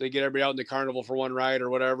 So they get everybody out in the carnival for one ride or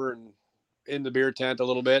whatever and in the beer tent a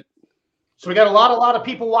little bit. So we got a lot of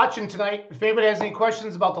people watching tonight. If anybody has any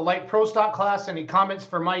questions about the light pro stock class, any comments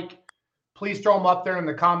for Mike, please throw them up there in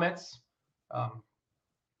the comments.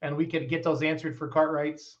 And we could get those answered for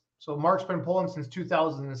Cartwrights. So Mark's been pulling since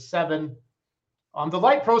 2007. The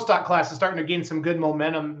light pro stock class is starting to gain some good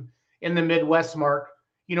momentum in the Midwest, Mark.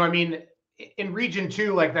 In region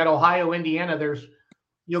 2, like that Ohio, Indiana,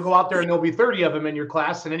 you'll go out there and there'll be 30 of them in your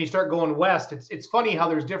class. And then you start going west. It's funny how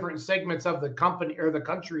there's different segments of the company or the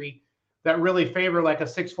country that really favor like a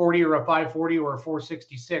 640 or a 540 or a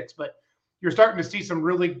 466. But you're starting to see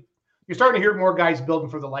you're starting to hear more guys building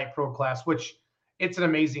for the light pro class, which it's an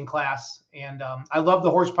amazing class. And I love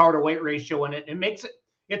the horsepower to weight ratio in it.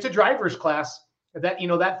 It's a driver's class that, that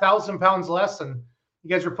 1,000 pounds less, and you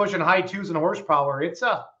guys are pushing high twos in horsepower. It's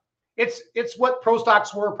what pro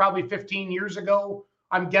stocks were probably 15 years ago.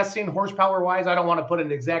 I'm guessing horsepower wise. I don't want to put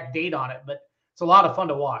an exact date on it, but it's a lot of fun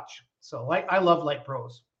to watch. So I love light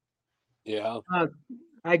pros. Yeah. I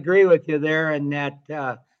agree with you there. And that,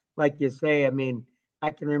 like you say, I mean, I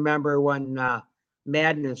can remember when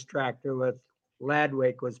Madness tractor with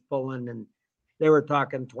Ladwick was pulling, and they were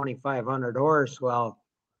talking 2,500 horse. Well,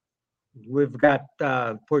 we've got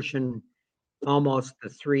pushing almost to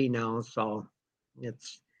 3 now. So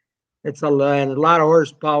it's a lot of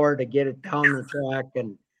horsepower to get it down the track.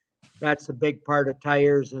 And that's a big part of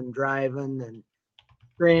tires and driving. And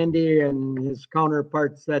Randy and his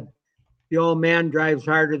counterpart said, the old man drives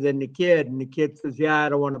harder than the kid. And the kid says, yeah, I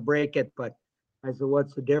don't want to break it. But I said,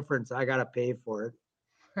 what's the difference? I got to pay for it.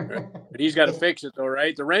 But he's got to fix it though,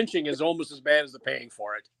 right? The wrenching is almost as bad as the paying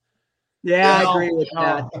for it. Yeah, I agree with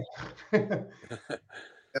that. Then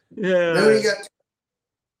Yeah. you got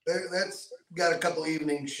that's got a couple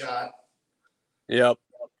evenings shot. Yep.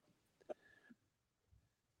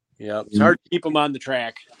 It's hard to keep them on the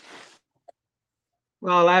track.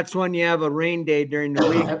 Well, that's when you have a rain day during the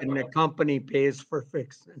week and the company pays for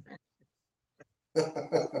fixing.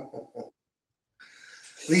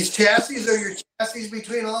 These chassis, are your chassis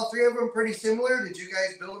between all three of them pretty similar? Did you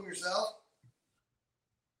guys build them yourself?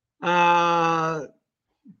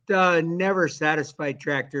 The Never Satisfied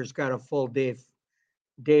tractor's got a full Dave,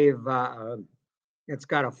 it's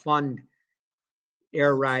got a fun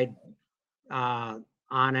air ride on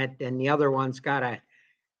it. And the other one's got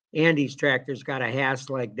Andy's tractor's got a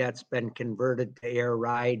Hasleg that's been converted to air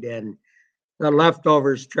ride. And the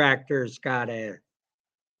Leftovers tractor's got a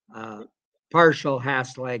partial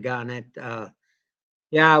Hasleg on it.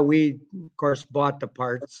 Yeah, we of course bought the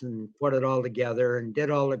parts and put it all together and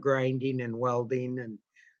did all the grinding and welding and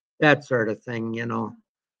that sort of thing.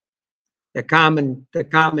 The common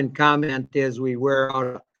comment is we wear out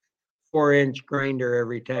a 4-inch grinder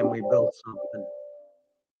every time we build something.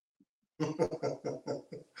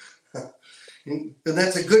 And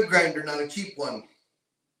that's a good grinder, not a cheap one.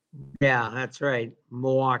 Yeah, that's right.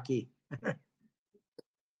 Milwaukee.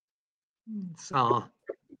 So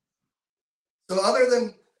other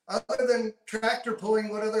than tractor pulling,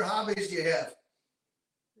 what other hobbies do you have?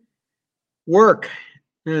 work,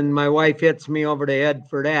 and my wife hits me over the head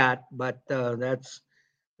for that, but that's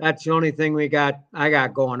the only thing I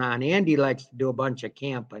got going on. Andy likes to do a bunch of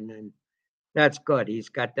camping, and that's good. He's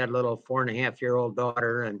got that little 4.5-year-old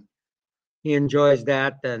daughter, and he enjoys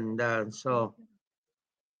that. And so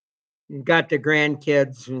got the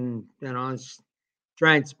grandkids, and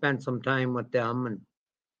try and spend some time with them, and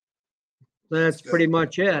that's pretty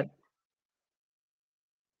much it.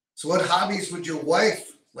 So what hobbies would your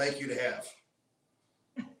wife like you to have?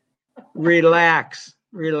 Relax,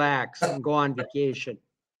 and go on vacation.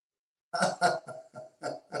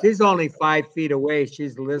 She's only 5 feet away.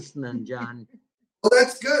 She's listening, John. Well,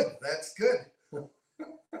 that's good. That's good.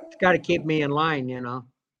 She's got to keep me in line,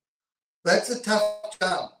 That's a tough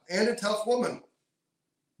job and a tough woman.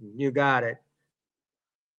 You got it.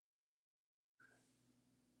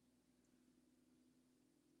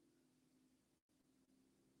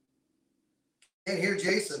 Can't hear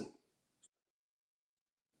Jason.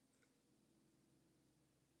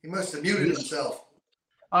 He must have muted himself.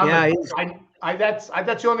 Yeah, that's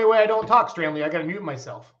the only way I don't talk, Stanley. I got to mute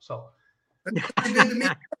myself. So That's what you did to me.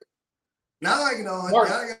 Now I know. Now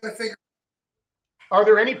I got to figure. are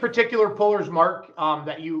there any particular pullers, Mark,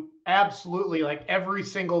 that you absolutely like every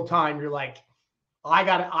single time you're like, I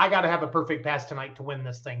gotta have a perfect pass tonight to win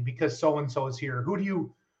this thing because so and so is here? Who do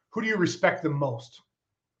you respect the most?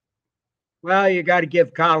 Well, you got to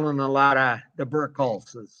give Colin a lot of the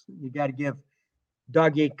Burkhulses. You got to give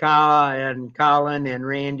Dougie, and Colin and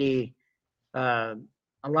Randy a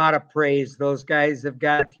lot of praise. Those guys have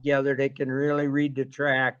got it together. They can really read the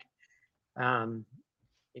track. You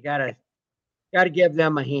got to give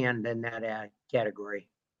them a hand in that category.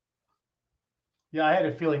 Yeah, I had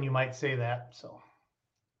a feeling you might say that. So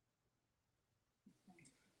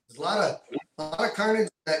There's a lot of carnage in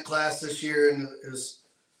that class this year, and it was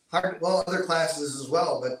hard. Well, other classes as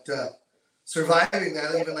well, but surviving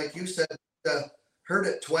that, even like you said, heard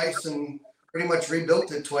it twice and pretty much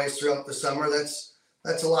rebuilt it twice throughout the summer.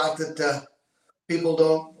 That's a lot that people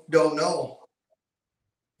don't know.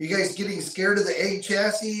 You guys getting scared of the egg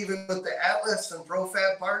chassis, even with the Atlas and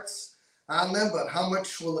ProFab parts? on them, but how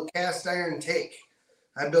much will the cast iron take?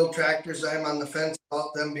 I build tractors. I'm on the fence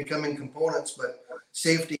about them becoming components, but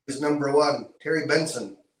safety is number one. Terry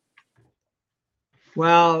Benson.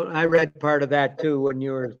 Well, I read part of that too when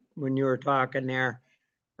you were talking there.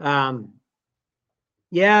 Yeah,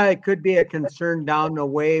 it could be a concern down the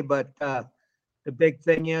way, but the big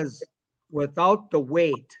thing is without the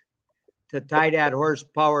weight to tie that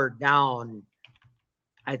horsepower down,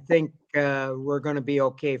 I think we're going to be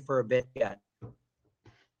okay for a bit yet.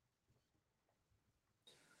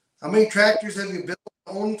 How many tractors have you built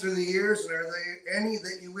and owned through the years, and are there any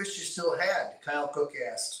that you wish you still had? Kyle Cook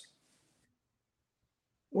asked.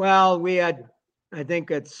 Well, we had, I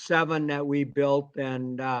think it's 7 that we built,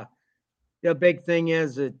 and the big thing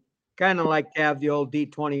is it kind of like to have the old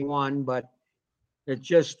D21, but it's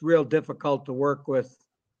just real difficult to work with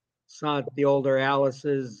some of the older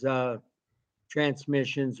Alice's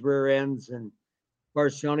transmissions, rear ends, and of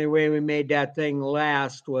course the only way we made that thing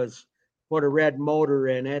last was put a red motor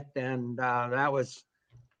in it, and that was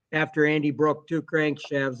after Andy broke 2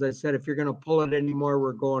 crankshafts. I said, if you're going to pull it anymore,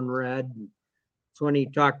 we're going red. And that's when he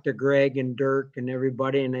talked to Greg and Dirk and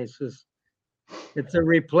everybody, and they says, it's a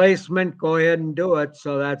replacement, go ahead and do it.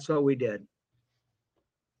 So that's what we did.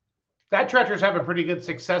 That tractor's having pretty good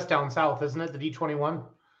success down south, isn't it? The D21.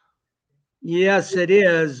 Yes, it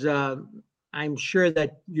is. I'm sure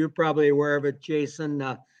that you're probably aware of it,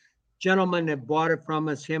 Jason. Gentleman that bought it from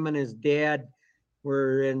us, him and his dad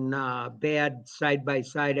were in a bad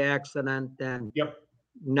side-by-side accident. And Yep.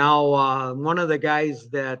 now one of the guys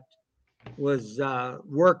that was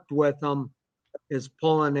worked with him is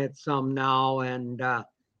pulling it some now. And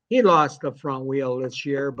he lost the front wheel this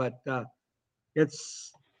year, but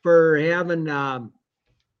it's for having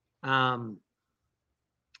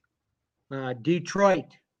Detroit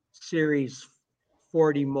Series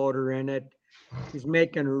 40 motor in it. He's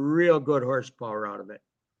making real good horsepower out of it.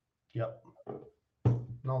 Yep.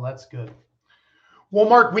 No, that's good. Well,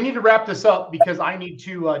 Mark, we need to wrap this up because I need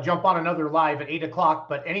to jump on another live at 8 o'clock.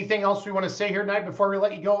 But anything else we want to say here tonight before we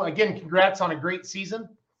let you go? Again, congrats on a great season.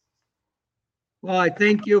 Well, I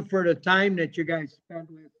thank you for the time that you guys spent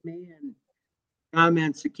with me and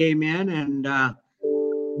comments that came in, and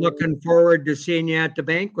looking forward to seeing you at the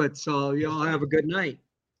banquet. So you all have a good night.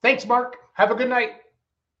 Thanks, Mark. Have a good night.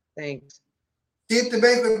 Thanks. See you at the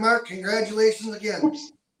banquet, Mark. Congratulations again.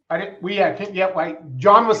 Oops. I didn't.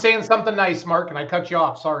 John was saying something nice, Mark, and I cut you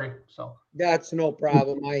off. Sorry. So That's no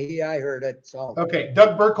problem. I heard it. So okay.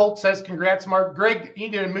 Doug Burkholt says congrats, Mark. Greg, you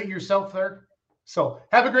need to unmute yourself there. So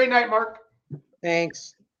have a great night, Mark.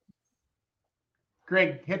 thanks.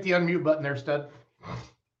 Greg, hit the unmute button there, stud.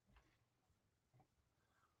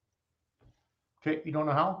 Okay, you don't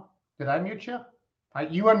know how? Did I mute you?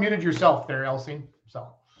 You unmuted yourself there, Elsie. So.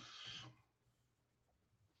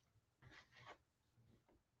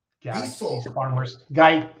 Yeah, he's a farm horse.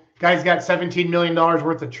 Guy's got $17 million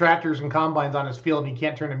worth of tractors and combines on his field, and he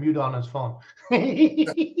can't turn a mute on his phone.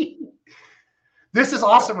 This is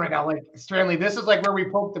awesome right now. Like, Stranley, this is like where we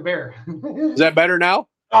poke the bear. Is that better now?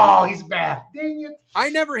 Oh, he's bad. Dang it. I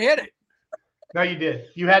never hit it. No, you did.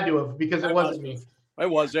 You had to have because it wasn't me. I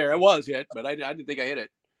was there. I was hit, but I didn't think I hit it.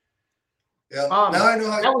 Yeah. Now I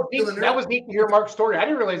know how that was neat to hear Mark's story. I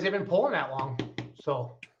didn't realize they've been pulling that long.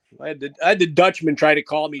 So I had the Dutchman try to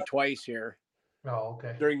call me twice here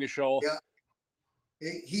okay. during the show.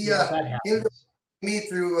 Yeah. He interviewed me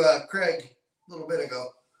through Craig a little bit ago.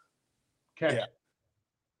 Okay. Yeah.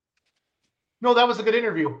 No, that was a good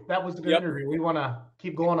interview. That was a good interview. We want to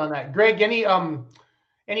keep going on that. Greg, anything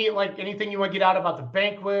you want to get out about the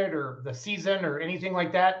banquet or the season or anything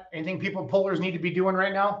like that? Anything people pullers need to be doing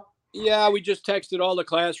right now? Yeah, we just texted all the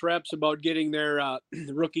class reps about getting their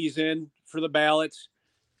rookies in for the ballots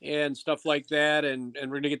and stuff like that, and we're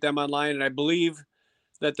going to get them online. And I believe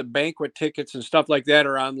that the banquet tickets and stuff like that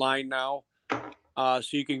are online now, so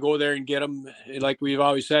you can go there and get them. And like we've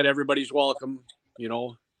always said, everybody's welcome. You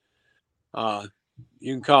know,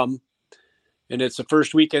 you can come, and it's the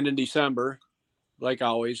first weekend in December, like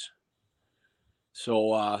always.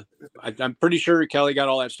 So I'm pretty sure Kelly got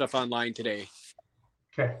all that stuff online today.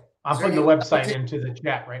 Okay. I'm putting the website into the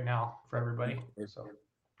chat right now for everybody. So.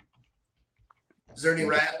 Is there any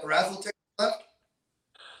raffle tickets left?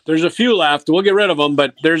 There's a few left. We'll get rid of them,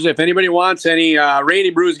 but if anybody wants any,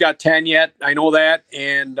 Randy Brew's got 10 yet. I know that.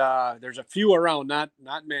 And there's a few around, not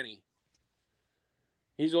many.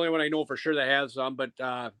 He's the only one I know for sure that has some, but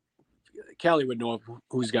Kelly would know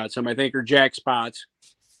who's got some, I think, or Jack Spots.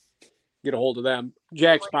 Get a hold of them.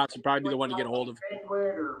 Jack Spots would probably be the one to get a hold of.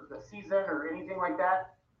 Or the season or anything like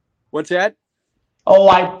that? What's that? Oh,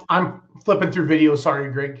 I'm flipping through videos. Sorry,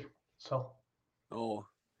 Greg. So. Oh.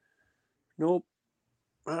 Nope.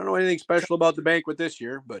 I don't know anything special about the banquet this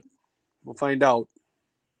year, but we'll find out.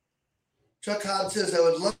 Chuck Hobbs says, I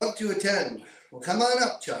would love to attend. Well, come on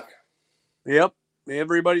up, Chuck. Yep.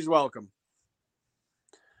 Everybody's welcome.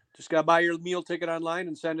 Just got to buy your meal ticket online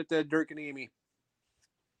and send it to Dirk and Amy.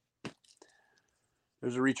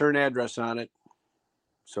 There's a return address on it.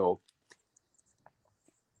 So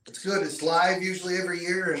It's good. It's live usually every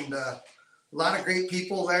year, and a lot of great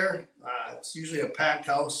people there. It's usually a packed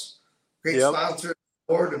house. Great sponsor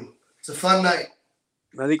board, and it's a fun night.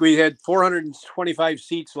 I think we had 425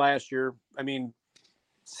 seats last year. I mean,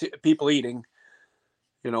 people eating.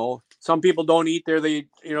 You know, some people don't eat there. They,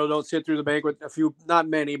 don't sit through the banquet. A few, not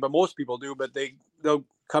many, but most people do. But they'll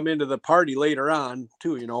come into the party later on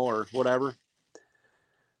too, or whatever.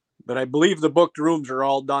 But I believe the booked rooms are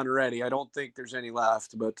all done already. I don't think there's any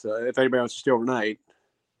left. But if anybody wants to stay overnight,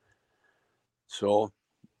 so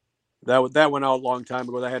that went out a long time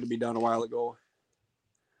ago. That had to be done a while ago.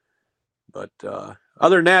 But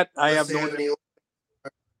other than that, I have no.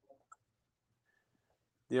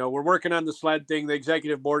 We're working on the sled thing. The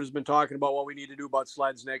executive board has been talking about what we need to do about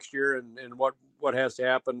sleds next year and what has to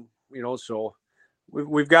happen. So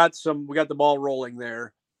we got the ball rolling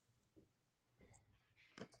there.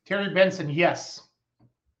 Terry Benson, yes,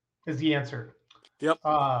 is the answer. Yep.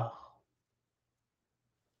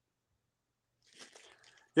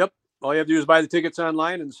 Yep. All you have to do is buy the tickets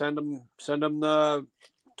online and send them to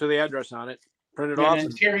the address on it. Print it off.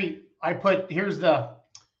 And Terry, there's the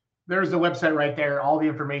website right there. All the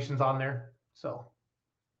information's on there. So.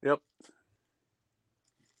 Yep.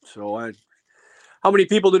 So how many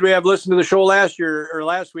people did we have listen to the show last year or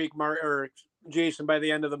last week, Mark or Jason, by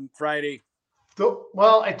the end of the Friday?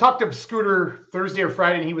 Well, I talked to Scooter Thursday or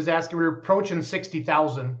Friday, and he was asking. We were approaching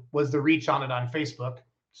 60,000 was the reach on it on Facebook.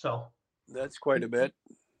 So that's quite a bit.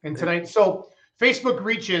 And tonight, so Facebook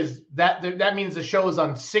reaches that means the show is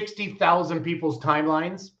on 60,000 people's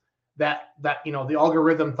timelines. That the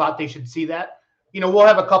algorithm thought they should see that. We'll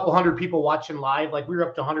have a couple hundred people watching live. Like we were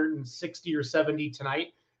up to 160 or 70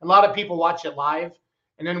 tonight. A lot of people watch it live,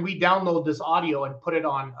 and then we download this audio and put it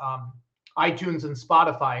on iTunes and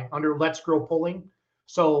Spotify under Let's Grow Pulling.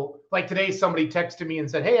 So like today, somebody texted me and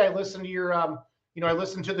said, "Hey, I listened to your, I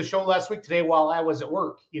listened to the show last week today while I was at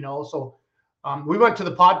work." So we went to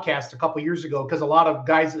the podcast a couple years ago because a lot of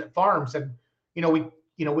guys at farm said,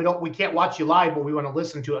 we can't watch you live, but we want to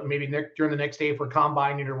listen to it maybe during the next day if we're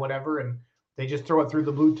combining or whatever, and they just throw it through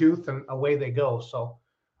the Bluetooth and away they go. So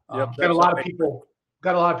got a lot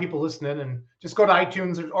of people listening, and just go to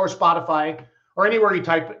iTunes or Spotify or anywhere you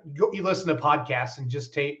listen to podcasts and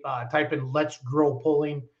just type in Let's Grow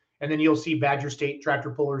Pulling, and then you'll see Badger State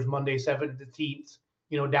Tractor Pullers Monday 17th,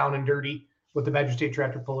 down and dirty with the Badger State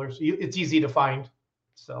Tractor Pullers. It's easy to find.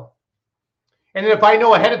 So, and then if I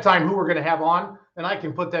know ahead of time who we're going to have on, then I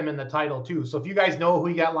can put them in the title too. So if you guys know who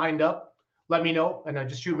you got lined up, let me know, and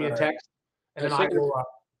just shoot me a text, and then I will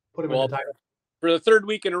put them in the title. For the third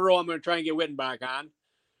week in a row, I'm going to try and get Wittenbach on,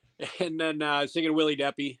 and then singing Willie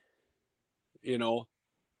Deppie.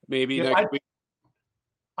 Maybe next week.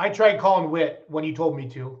 I tried calling Witt when he told me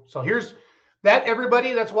to. So here's that,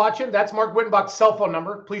 everybody that's watching. That's Mark Wittenbach's cell phone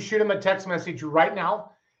number. Please shoot him a text message right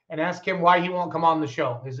now and ask him why he won't come on the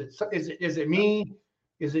show. Is it me?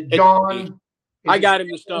 Is it John? I got him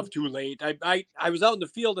the stuff too late. I was out in the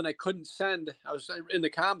field and I couldn't send. I was in the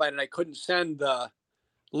combine and I couldn't send the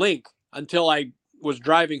link until I was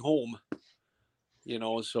driving home.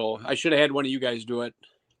 So I should have had one of you guys do it.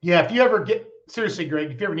 Yeah, if you ever seriously, Greg,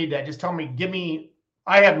 if you ever need that, just tell me.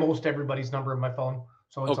 I have most everybody's number in my phone,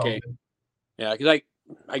 so it's okay. All good. Yeah, because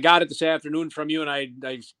I got it this afternoon from you, and I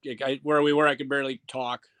where we were, I could barely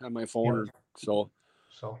talk on my phone. Yeah. So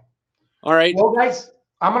all right. Well, guys,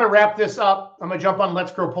 I'm gonna wrap this up. I'm gonna jump on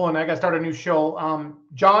Let's Grow Pulling. I gotta start a new show.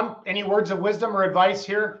 John, any words of wisdom or advice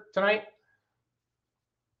here tonight?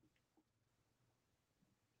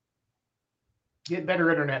 Get better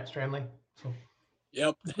internet, Stanley. So.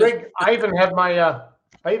 Yep. Greg, I even got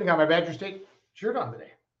my Badger State shirt on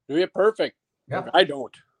today. Yeah, perfect. Yeah. I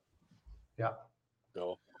don't. Yeah.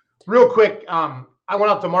 So real quick, I went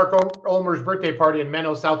out to Mark Ulmer's birthday party in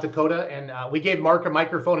Menno, South Dakota, and we gave Mark a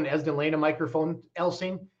microphone and Esden Lane a microphone,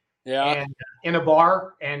 Elsing. Yeah. And in a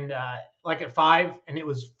bar, and like at 5, and it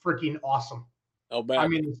was freaking awesome. Oh, bad. I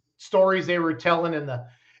mean, stories they were telling, and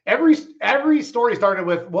every story started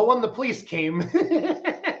with, well, when the police came.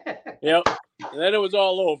 Yep. And then it was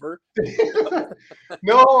all over.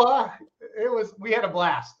 No, we had a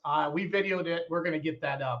blast. We videoed it. We're going to get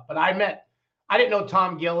that up. But I didn't know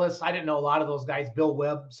Tom Gillis. I didn't know a lot of those guys, Bill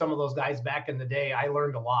Webb, some of those guys back in the day. I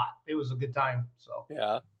learned a lot. It was a good time. So,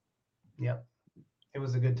 yeah. Yeah. It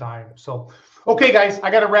was a good time. So, okay, guys, I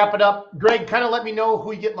got to wrap it up. Greg, kind of let me know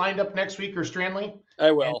who you get lined up next week, or Stranley.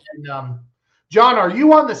 I will. And John, are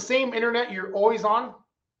you on the same internet you're always on?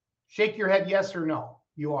 Shake your head yes or no.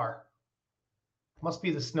 You are. Must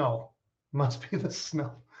be the snow. Must be the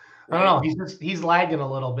snow. I don't know. He's lagging a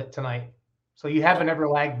little bit tonight. So you haven't ever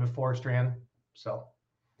lagged before, Strand. So.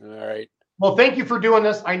 All right. Well, thank you for doing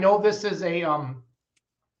this. I know this is a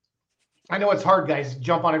I know it's hard, guys, to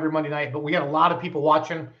jump on every Monday night, but we got a lot of people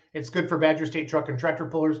watching. It's good for Badger State truck and tractor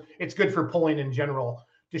pullers. It's good for pulling in general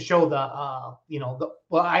to show the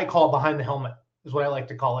what I call behind the helmet is what I like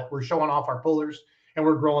to call it. We're showing off our pullers and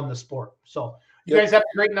we're growing the sport. So you guys have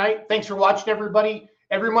a great night. Thanks for watching, everybody.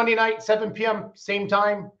 Every Monday night, 7 p.m., same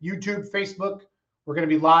time, YouTube, Facebook. We're going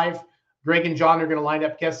to be live. Greg and John are going to line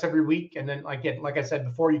up guests every week. And then again, like I said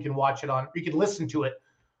before, you can watch it you can listen to it,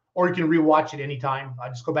 or you can rewatch it anytime.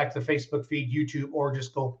 Just go back to the Facebook feed, YouTube, or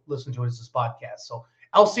just go listen to it as a podcast. So,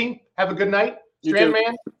 Elsie, have a good night. Strand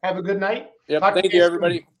Man, have a good night. Yep. Thank you,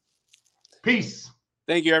 everybody. Soon. Peace.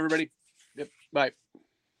 Thank you, everybody. Yep. Bye.